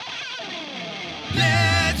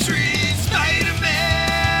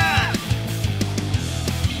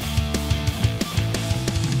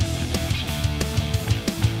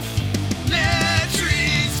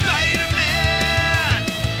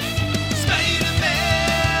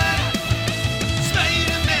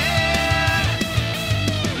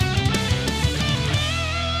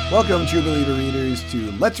Welcome, True Believer readers,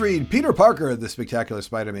 to Let's Read Peter Parker, the Spectacular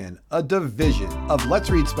Spider-Man, a division of Let's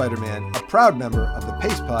Read Spider-Man, a proud member of the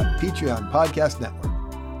PacePod Patreon Podcast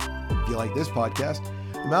Network. If you like this podcast,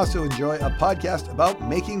 you may also enjoy a podcast about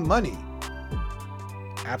making money.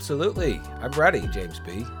 Absolutely. I'm ready, James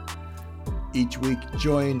B. Each week,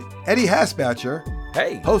 join Eddie Hasbatcher,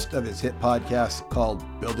 host of his hit podcast called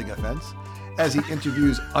Building a Fence, as he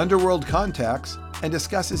interviews underworld contacts and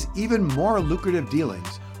discusses even more lucrative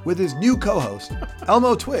dealings with his new co-host,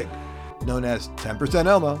 Elmo Twig, known as 10%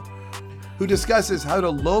 Elmo, who discusses how to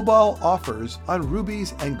lowball offers on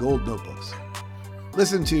rubies and gold notebooks.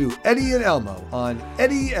 Listen to Eddie and Elmo on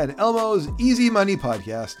Eddie and Elmo's Easy Money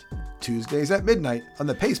Podcast, Tuesdays at midnight on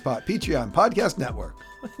the PacePod Patreon Podcast Network.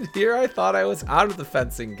 Here I thought I was out of the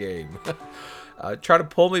fencing game. Try to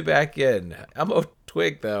pull me back in. Elmo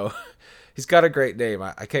Twig, though, he's got a great name.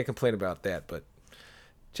 I can't complain about that, but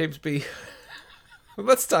James B.,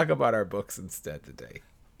 let's talk about our books instead today.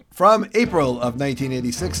 From April of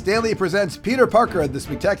 1986, Stanley presents Peter Parker, the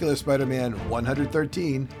Spectacular Spider-Man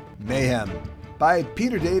 113, Mayhem, by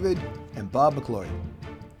Peter David and Bob McCloy.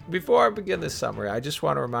 Before I begin this summary, I just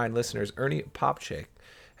want to remind listeners, Ernie Popchick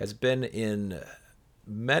has been in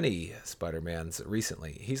many Spider-Mans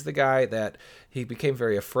recently. He's the guy that he became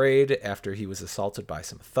very afraid after he was assaulted by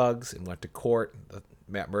some thugs and went to court.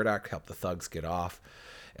 Matt Murdock helped the thugs get off.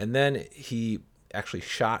 And then he actually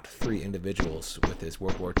shot 3 individuals with his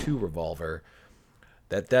World War II revolver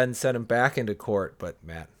that then sent him back into court, but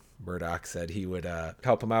Matt Murdock said he would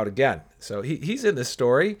help him out again. So he's in this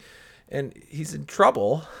story, and he's in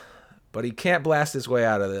trouble, but he can't blast his way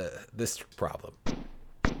out of this problem.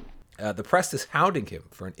 The press is hounding him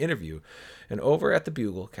for an interview, and over at the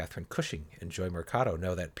Bugle, Catherine Cushing and Joy Mercado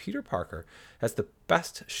know that Peter Parker has the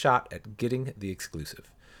best shot at getting the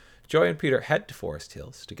exclusive. Joy and Peter head to Forest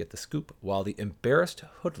Hills to get the scoop, while the embarrassed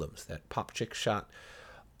hoodlums that Popchick shot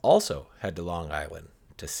also head to Long Island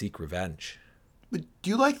to seek revenge. But do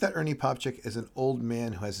you like that Ernie Popchick is an old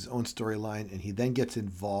man who has his own storyline, and he then gets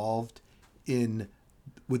involved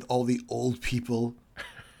with all the old people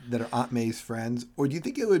that are Aunt May's friends? Or do you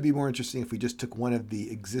think it would be more interesting if we just took one of the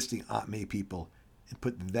existing Aunt May people and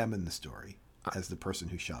put them in the story as the person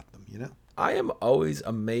who shot them, you know? I am always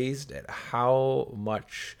amazed at how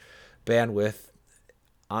much bandwidth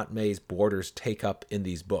Aunt May's borders take up in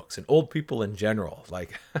these books, and old people in general.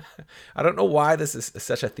 Like, I don't know why this is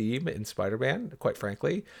such a theme in Spider-Man, quite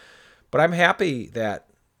frankly, but I'm happy that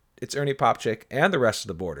it's Ernie Popchick and the rest of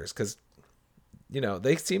the borders, because, you know,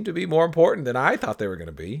 they seem to be more important than I thought they were going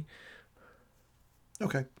to be.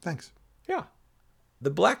 Okay, thanks. Yeah. The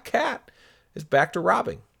Black Cat is back to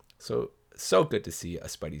robbing. So good to see a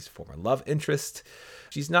Spidey's former love interest.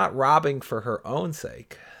 She's not robbing for her own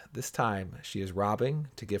sake. This time, she is robbing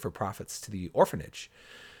to give her profits to the orphanage.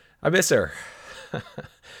 I miss her.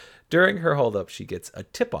 During her holdup, she gets a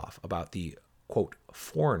tip-off about the, quote,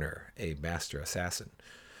 foreigner, a master assassin.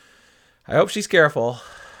 I hope she's careful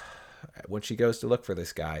when she goes to look for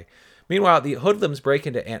this guy. Meanwhile, the hoodlums break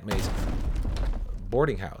into Aunt May's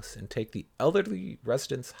boarding house and take the elderly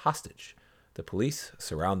residents hostage. The police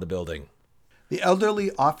surround the building. The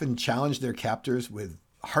elderly often challenge their captors with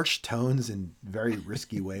harsh tones and very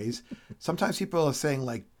risky ways. Sometimes people are saying,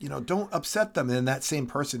 like, you know, don't upset them. And then that same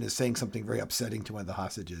person is saying something very upsetting to one of the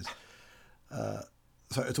hostages.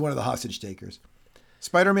 So it's one of the hostage takers.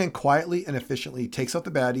 Spider-Man quietly and efficiently takes out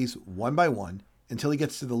the baddies one by one until he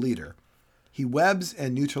gets to the leader. He webs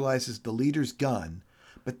and neutralizes the leader's gun,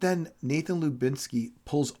 but then Nathan Lubinsky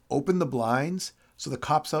pulls open the blinds so the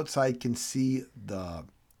cops outside can see the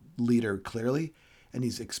leader clearly, and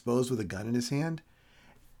he's exposed with a gun in his hand.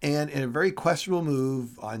 And in a very questionable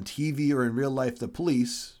move on TV or in real life, the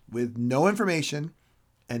police, with no information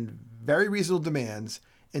and very reasonable demands,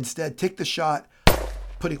 instead take the shot,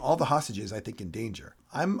 putting all the hostages, I think, in danger.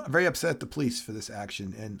 I'm very upset at the police for this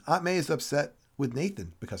action, and Aunt May is upset with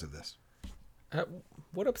Nathan because of this.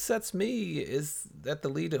 What upsets me is that the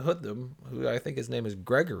lead hoodlum, who I think his name is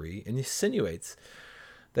Gregory, insinuates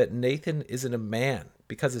that Nathan isn't a man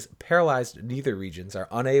because his paralyzed nether regions are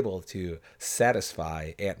unable to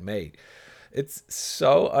satisfy Aunt May. It's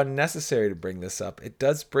so unnecessary to bring this up. It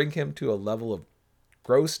does bring him to a level of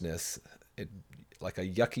grossness, like a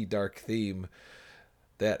yucky dark theme,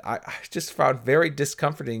 that I just found very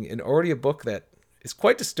discomforting in already a book that is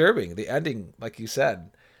quite disturbing. The ending, like you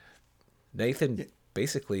said, Nathan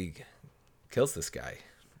basically kills this guy.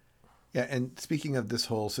 Yeah, and speaking of this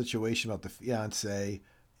whole situation about the fiance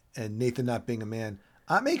and Nathan not being a man,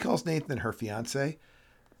 Aunt May calls Nathan her fiance.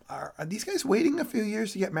 Are these guys waiting a few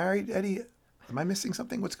years to get married, Eddie? Am I missing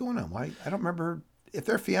something? What's going on? Why? I don't remember. If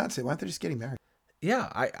they're fiance, why aren't they just getting married? Yeah,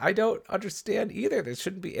 I don't understand either. There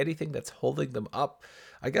shouldn't be anything that's holding them up.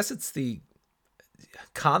 I guess it's the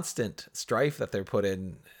constant strife that they're put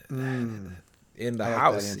Mm, in the I like that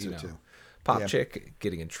house, answer too. Pop Yeah. Chick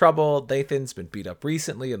getting in trouble. Nathan's been beat up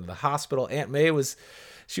recently in the hospital. Aunt May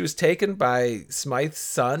she was taken by Smythe's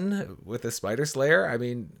son with a spider slayer. I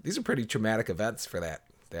mean, these are pretty traumatic events for that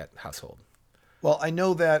household. Well, I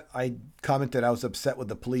know that I commented I was upset with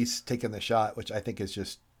the police taking the shot, which I think is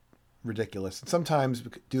just ridiculous. And sometimes,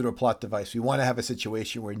 due to a plot device, we want to have a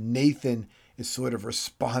situation where Nathan is sort of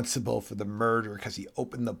responsible for the murder because he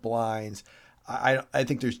opened the blinds. I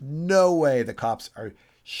think there's no way the cops are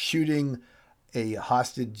shooting a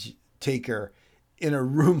hostage taker in a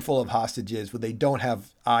room full of hostages where they don't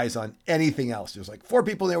have eyes on anything else. There's like 4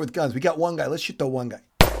 people in there with guns. We got one guy. Let's shoot the one guy.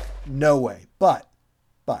 No way. But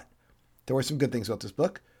there were some good things about this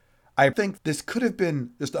book. I think this could have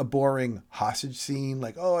been just a boring hostage scene,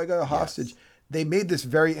 like, oh, I got a hostage. Yes. They made this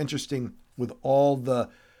very interesting with all the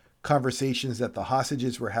conversations that the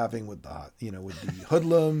hostages were having with with the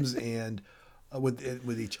hoodlums and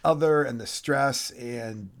with each other, and the stress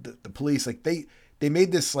and the police. Like they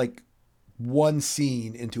made this like one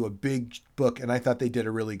scene into a big book, and I thought they did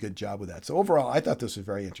a really good job with that. So overall, I thought this was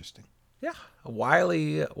very interesting. Yeah, a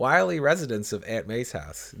wily residents of Aunt May's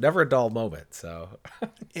house. Never a dull moment. So,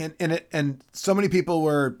 And so many people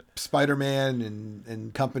were Spider-Man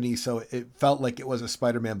and company, so it felt like it was a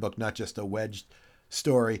Spider-Man book, not just a Wedge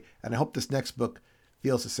story. And I hope this next book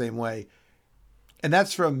feels the same way. And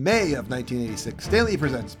that's from May of 1986. Stan Lee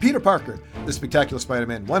presents Peter Parker, The Spectacular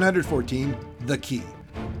Spider-Man 114, The Key.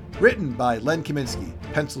 Written by Len Kaminsky,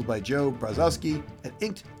 penciled by Joe Brzezowski, and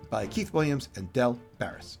inked by Keith Williams and Del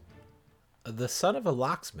Barris. the son of a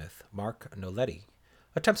locksmith, Mark Noletti,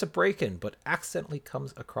 attempts a break-in but accidentally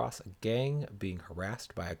comes across a gang being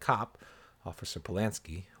harassed by a cop, Officer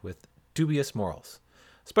Polanski, with dubious morals.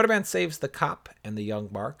 Spider-Man saves the cop, and the young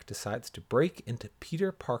Mark decides to break into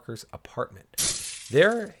Peter Parker's apartment.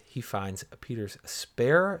 There, he finds Peter's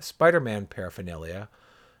spare Spider-Man paraphernalia.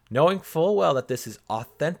 Knowing full well that this is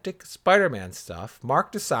authentic Spider-Man stuff,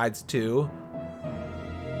 Mark decides to...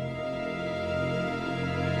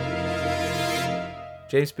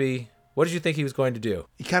 James B., what did you think he was going to do?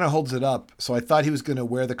 He kind of holds it up, so I thought he was going to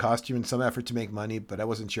wear the costume in some effort to make money, but I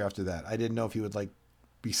wasn't sure after that. I didn't know if he would like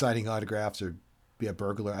be signing autographs or be a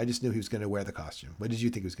burglar. I just knew he was going to wear the costume. What did you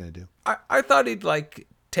think he was going to do? I thought he'd like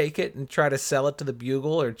take it and try to sell it to the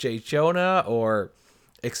Bugle or J. Jonah or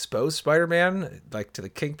expose Spider-Man like to the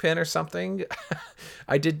Kingpin or something.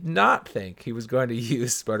 I did not think he was going to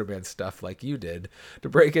use Spider-Man stuff like you did to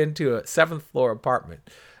break into a 7th floor apartment.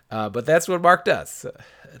 But that's what Mark does.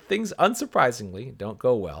 Things, unsurprisingly, don't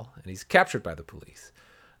go well, and he's captured by the police.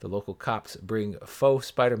 The local cops bring faux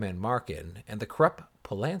Spider-Man Mark in, and the corrupt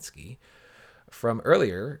Polanski from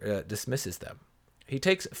earlier dismisses them. He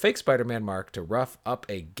takes fake Spider-Man Mark to rough up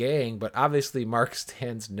a gang, but obviously Mark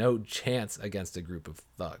stands no chance against a group of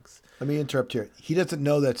thugs. Let me interrupt here. He doesn't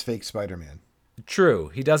know that's fake Spider-Man. True,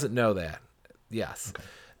 he doesn't know that. Yes. Okay.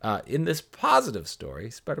 In this positive story,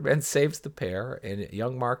 Spider-Man saves the pair, and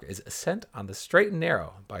young Mark is sent on the straight and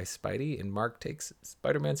narrow by Spidey, and Mark takes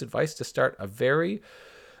Spider-Man's advice to start a very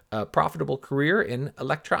profitable career in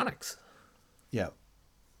electronics. Yeah.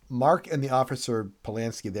 Mark and the officer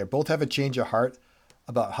Polanski there both have a change of heart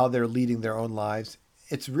about how they're leading their own lives.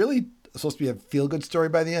 It's really supposed to be a feel-good story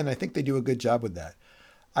by the end. I think they do a good job with that.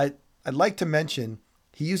 I'd like to mention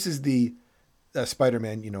he uses the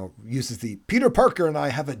Spider-Man, uses the Peter Parker and I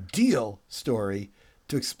have a deal story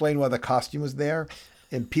to explain why the costume was there.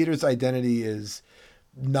 And Peter's identity is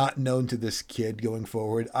not known to this kid going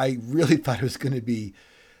forward. I really thought it was going to be,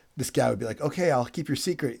 this guy would be like, okay, I'll keep your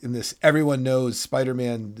secret in this everyone knows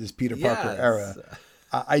Spider-Man is Peter Parker era.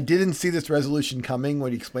 I didn't see this resolution coming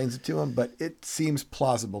when he explains it to him, but it seems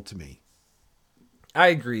plausible to me. I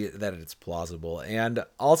agree that it's plausible, and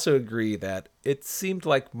also agree that it seemed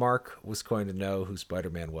like Mark was going to know who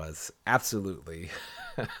Spider-Man was. Absolutely.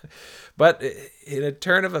 But in a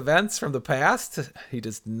turn of events from the past, he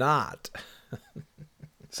does not.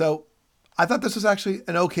 So I thought this was actually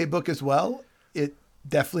an okay book as well. It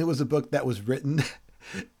definitely was a book that was written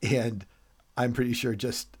and I'm pretty sure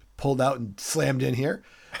just pulled out and slammed in here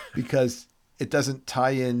because it doesn't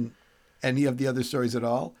tie in any of the other stories at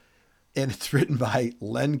all. And it's written by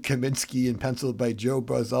Len Kaminsky and penciled by Joe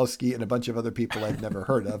Brzezowski and a bunch of other people I've never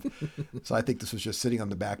heard of. So I think this was just sitting on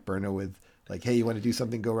the back burner with like, hey, you want to do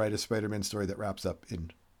something? Go write a Spider-Man story that wraps up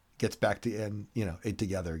and gets back to end, it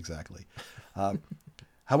together exactly.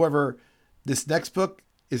 However, this next book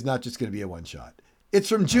is not just going to be a one shot. It's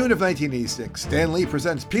from June of 1986. Stan Lee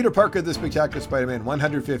presents Peter Parker, The Spectacular Spider-Man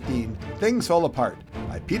 115, Things Fall Apart,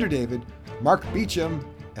 by Peter David, Mark Beecham,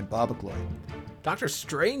 and Bob McLeod. Doctor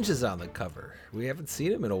Strange is on the cover. We haven't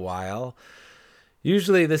seen him in a while.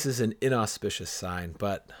 Usually this is an inauspicious sign,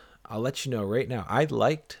 but I'll let you know right now, I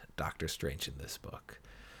liked Doctor Strange in this book.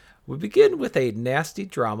 We begin with a nasty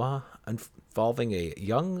drama involving a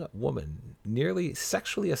young woman nearly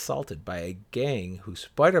sexually assaulted by a gang who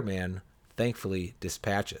Spider-Man thankfully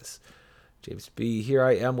dispatches. James B., here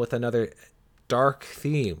I am with another dark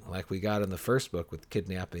theme like we got in the first book with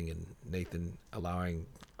kidnapping and Nathan allowing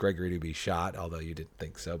Gregory to be shot, although you didn't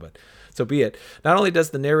think so, but so be it. Not only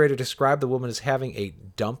does the narrator describe the woman as having a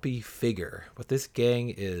dumpy figure, but this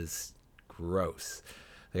gang is gross.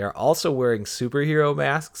 They are also wearing superhero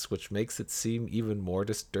masks, which makes it seem even more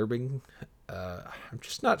disturbing. I'm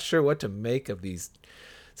just not sure what to make of these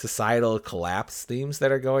societal collapse themes that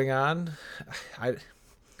are going on.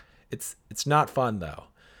 It's not fun, though.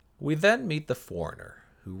 We then meet the foreigner,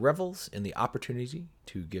 who revels in the opportunity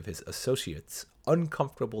to give his associates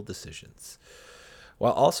uncomfortable decisions,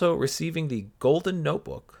 while also receiving the golden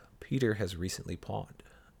notebook Peter has recently pawned.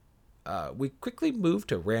 We quickly move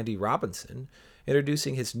to Randy Robinson,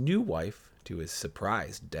 introducing his new wife to his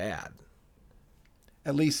surprised dad.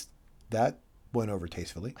 At least that went over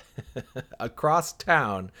tastefully. Across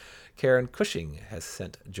town, Karen Cushing has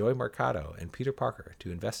sent Joy Mercado and Peter Parker to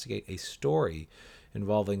investigate a story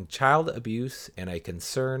involving child abuse and a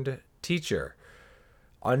concerned teacher.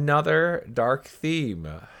 Another dark theme.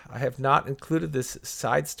 I have not included this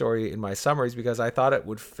side story in my summaries because I thought it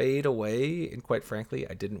would fade away, and quite frankly,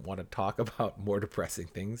 I didn't want to talk about more depressing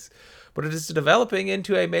things. But it is developing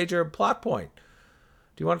into a major plot point.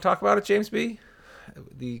 Do you want to talk about it, James B.?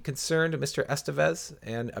 The concerned Mr. Estevez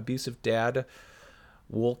and abusive dad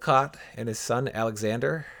Wolcott and his son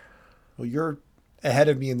Alexander? Well, you're ahead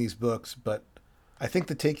of me in these books, but I think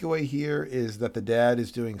the takeaway here is that the dad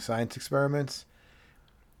is doing science experiments.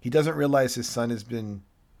 He doesn't realize his son has been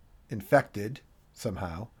infected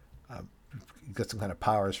somehow. He's got some kind of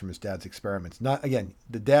powers from his dad's experiments. Not again,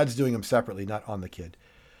 the dad's doing them separately, not on the kid.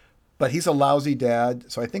 But he's a lousy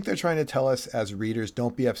dad, so I think they're trying to tell us as readers,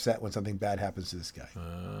 don't be upset when something bad happens to this guy.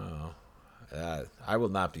 I will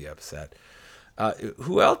not be upset.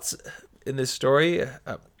 Who else in this story?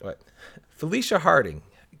 Felicia Harding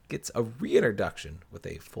gets a reintroduction with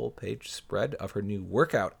a full-page spread of her new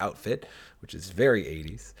workout outfit, which is very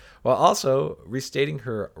 80s, while also restating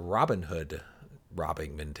her Robin Hood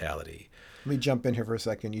robbing mentality. Let me jump in here for a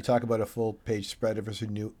second. You talk about a full-page spread of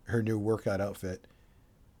her new workout outfit.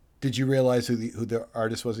 Did you realize who the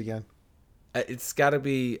artist was again? It's got to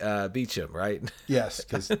be Beecham, right? Yes,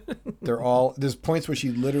 because they're all. There's points where she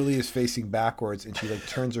literally is facing backwards and she like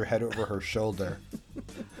turns her head over her shoulder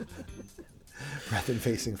rather than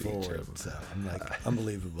facing forward. So I'm like,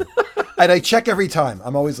 unbelievable. And I check every time.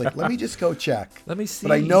 I'm always like, let me just go check. Let me see.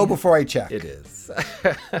 But I know before I check. It is.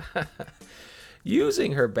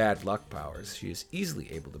 Using her bad luck powers, she is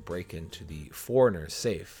easily able to break into the foreigner's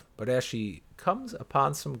safe. But as she comes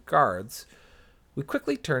upon some guards, we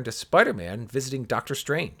quickly turn to Spider-Man visiting Doctor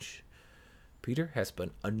Strange. Peter has been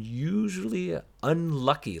unusually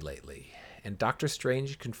unlucky lately, and Doctor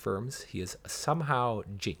Strange confirms he is somehow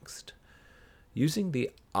jinxed. Using the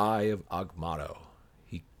Eye of Agamotto,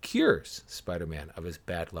 he cures Spider-Man of his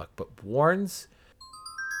bad luck, but warns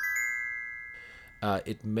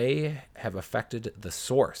it may have affected the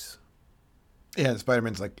source. Yeah, and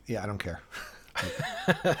Spider-Man's like, yeah, I don't care.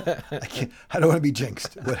 I don't want to be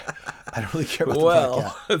jinxed. I don't really care about the black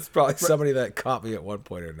cat. It's probably somebody that caught me at one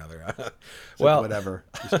point or another. Well, whatever.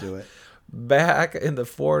 Just do it. Back in the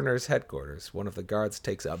foreigner's headquarters, one of the guards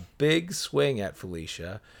takes a big swing at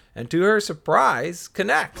Felicia and, to her surprise,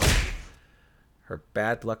 connects. Her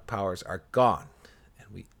bad luck powers are gone, and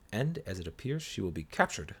we end as it appears she will be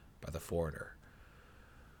captured by the foreigner.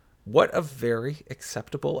 What a very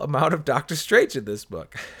acceptable amount of Doctor Strange in this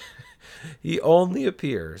book. He only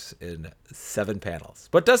appears in 7 panels,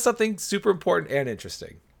 but does something super important and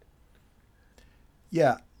interesting.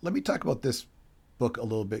 Yeah, let me talk about this book a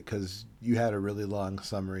little bit because you had a really long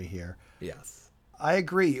summary here. Yes. I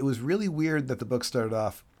agree. It was really weird that the book started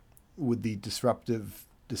off with the disruptive,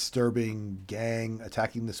 disturbing gang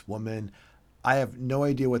attacking this woman. I have no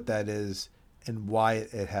idea what that is and why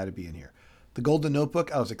it had to be in here. The Golden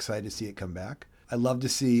Notebook, I was excited to see it come back. I love to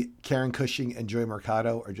see Karen Cushing and Joy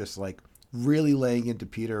Mercado are just like really laying into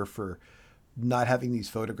Peter for not having these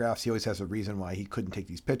photographs. He always has a reason why he couldn't take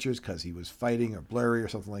these pictures because he was fighting or blurry or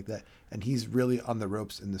something like that. And he's really on the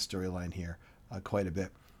ropes in the storyline here quite a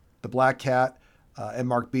bit. The Black Cat, And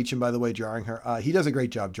Mark Beecham, by the way, drawing her. He does a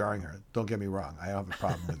great job drawing her. Don't get me wrong. I don't have a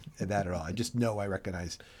problem with that at all. I just know I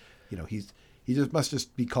recognize, he just must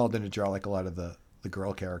just be called in to draw like a lot of the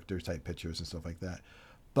girl character type pictures and stuff like that.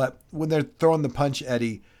 But when they're throwing the punch,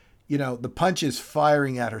 Eddie, the punch is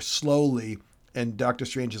firing at her slowly, and Doctor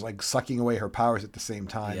Strange is like sucking away her powers at the same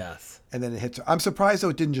time. Yes. And then it hits her. I'm surprised though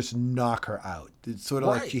it didn't just knock her out. It's sort of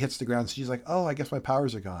like she hits the ground. So she's like, oh, I guess my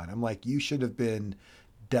powers are gone. I'm like, you should have been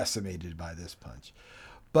decimated by this punch.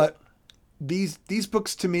 But these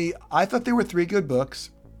books, to me, I thought they were 3 good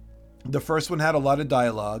books. The first one had a lot of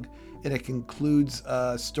dialogue, and it concludes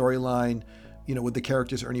a storyline, with the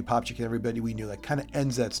characters Ernie Popchick and everybody we knew. That kind of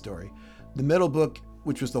ends that story. The middle book,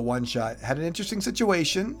 which was the one shot, had an interesting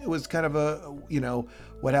situation. It was kind of a,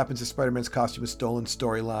 what happens if Spider-Man's costume is stolen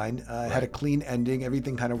storyline. It had a clean ending.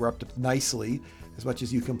 Everything kind of wrapped up nicely, as much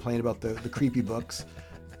as you complain about the creepy books.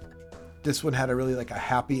 This one had a really a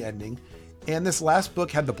happy ending. And this last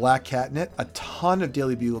book had the Black Cat in it, a ton of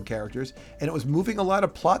Daily Bugle characters, and it was moving a lot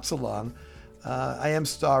of plots along. I am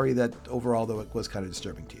sorry that overall, though, it was kind of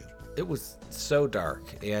disturbing to you. It was so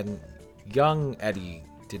dark, and young Eddie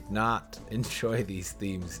did not enjoy these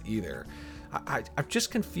themes either. I'm just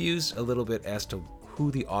confused a little bit as to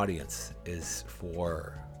who the audience is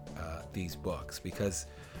for these books, because,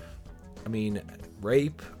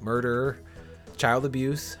 rape, murder, child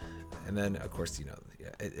abuse, and then, of course,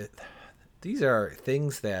 these are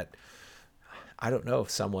things that I don't know if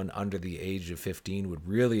someone under the age of 15 would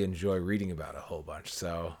really enjoy reading about a whole bunch.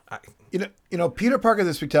 So, Peter Parker,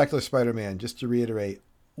 the Spectacular Spider-Man, just to reiterate,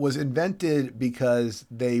 was invented because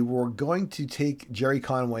they were going to take Jerry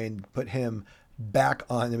Conway and put him back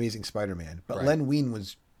on Amazing Spider-Man. But Len Wein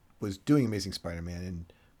was doing Amazing Spider-Man,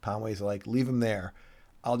 and Conway's like, leave him there.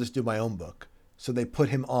 I'll just do my own book. So they put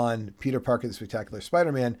him on Peter Parker, the Spectacular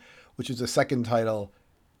Spider-Man, which was the second title,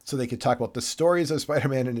 so they could talk about the stories of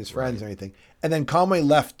Spider-Man and his friends and everything. And then Conway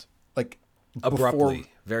left abruptly,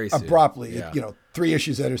 very soon. Abruptly, 3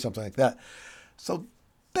 issues in or something like that. So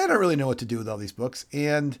they don't really know what to do with all these books.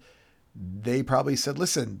 And they probably said,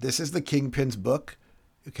 listen, this is the Kingpin's book.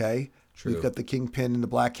 Okay. True. We've got the Kingpin and the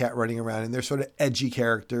Black Cat running around, and they're sort of edgy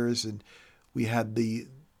characters. And we had the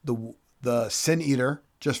Sin Eater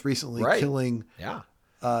just recently killing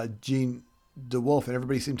Jean DeWolf, and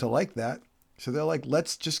everybody seemed to like that. So they're like,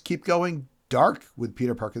 let's just keep going dark with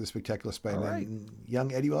Peter Parker, the Spectacular Spider-Man. Right. And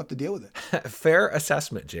young Eddie will have to deal with it. Fair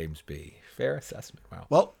assessment, James B. Fair assessment. Wow.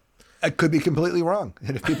 Well, I could be completely wrong.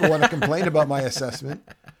 And if people want to complain about my assessment,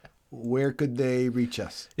 where could they reach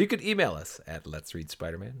us? You could email us at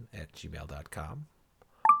letsreadspiderman@gmail.com,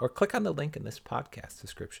 or click on the link in this podcast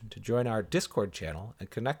description to join our Discord channel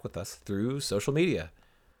and connect with us through social media.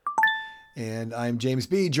 And I'm James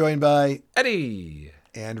B., joined by Eddie.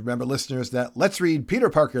 And remember, listeners, that Let's Read Peter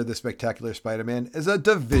Parker, the Spectacular Spider-Man is a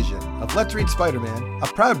division of Let's Read Spider-Man, a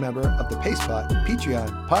proud member of the PacePot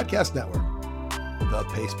Patreon Podcast Network. The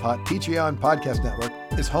PacePot Patreon Podcast Network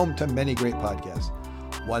is home to many great podcasts.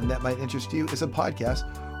 One that might interest you is a podcast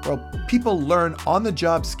where people learn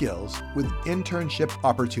on-the-job skills with internship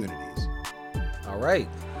opportunities. All right.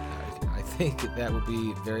 I think that would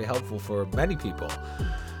be very helpful for many people.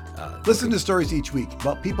 Listen to stories each week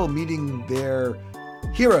about people meeting their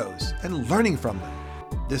heroes and learning from them.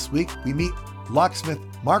 This week, we meet locksmith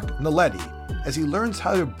Mark Naletti as he learns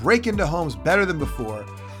how to break into homes better than before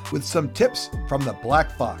with some tips from the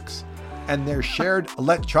Black Fox and their shared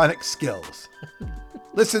electronic skills.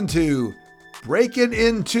 Listen to Breaking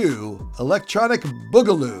Into Electronic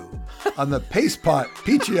Boogaloo on the PacePot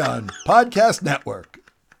Patreon Podcast Network.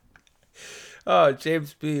 Oh,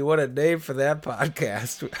 James B., what a name for that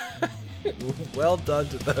podcast. Well done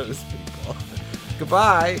to those people.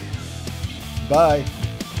 Goodbye. Bye.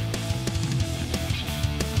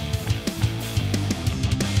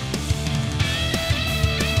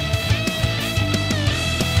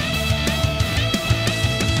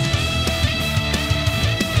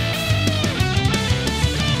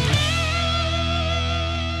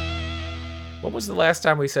 When was the last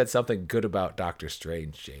time we said something good about Doctor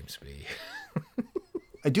Strange, James B.?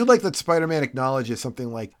 I do like that Spider-Man acknowledges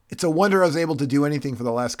something like, it's a wonder I was able to do anything for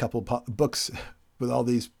the last couple books with all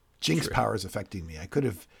these jinx powers affecting me.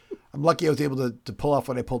 I'm lucky I was able to pull off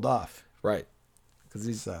what I pulled off. Right.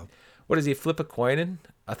 Because what does he flip a coin in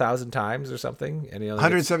 1,000 times or something? And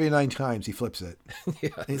 179 times he flips it.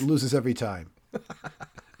 Yes. And he loses every time. He's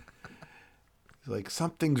like,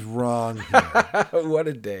 something's wrong here. What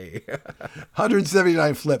a day.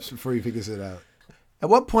 179 flips before he figures it out. At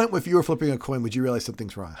what point, if you were flipping a coin, would you realize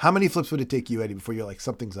something's wrong? How many flips would it take you, Eddie, before you're like,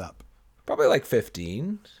 something's up? Probably like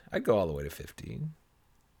 15. I'd go all the way to 15.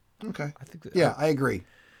 Okay. I agree.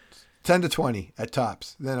 10 to 20 at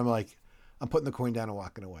tops. Then I'm like, I'm putting the coin down and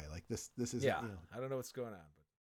walking away. Like this is, Yeah, you know. I don't know what's going on.